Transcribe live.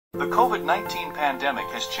The COVID-19 pandemic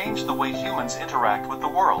has changed the way humans interact with the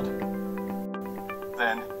world.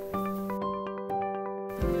 Then,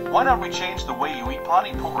 why don't we change the way you eat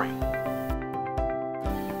Pani Puri?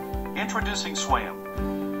 Introducing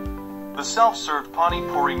Swayam, the self-serve Pani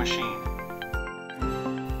Puri machine.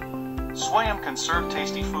 Swayam can serve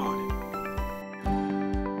tasty food.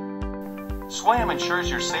 Swayam ensures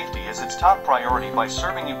your safety as its top priority by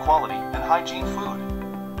serving you quality and hygiene food.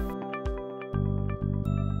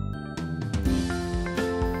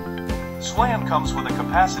 Swayam comes with a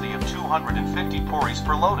capacity of 250 puries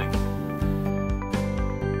per loading.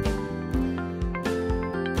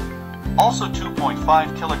 Also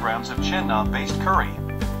 2.5 kilograms of chenna-based curry.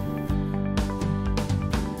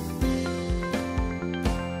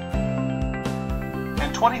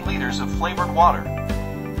 And 20 liters of flavored water.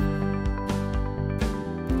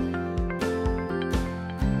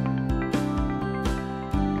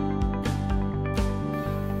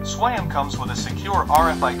 Swayam comes with a secure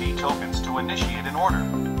RFID tokens to initiate an order.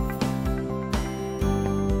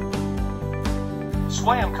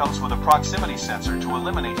 Swayam comes with a proximity sensor to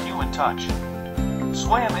eliminate human touch.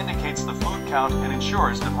 Swayam indicates the food count and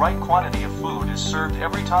ensures that right quantity of food is served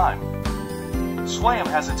every time. Swayam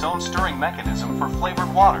has its own stirring mechanism for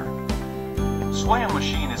flavored water. Swayam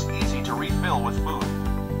machine is easy to refill with food.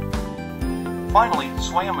 Finally,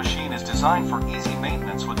 Swayam machine is designed for easy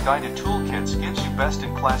maintenance with guided toolkits, gives you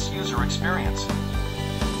best-in-class user experience.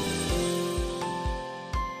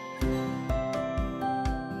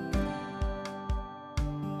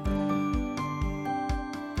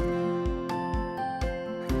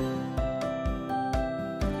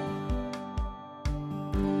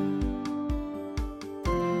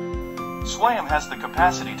 Swayam has the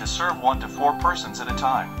capacity to serve 1 to 4 persons at a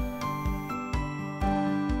time.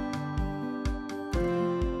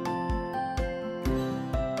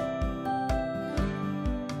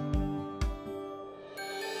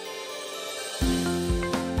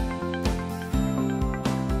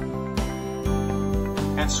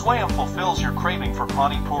 And Swayam fulfills your craving for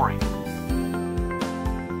Pani Puri.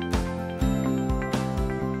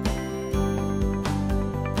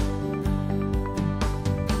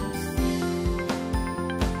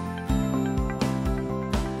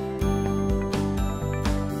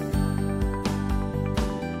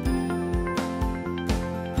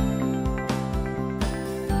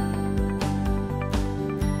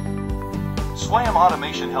 Swayam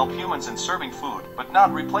automation help humans in serving food, but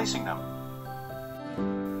not replacing them.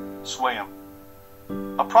 Swayam,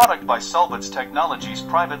 a product by Solbots Technologies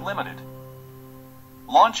Private Limited.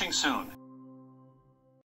 Launching soon.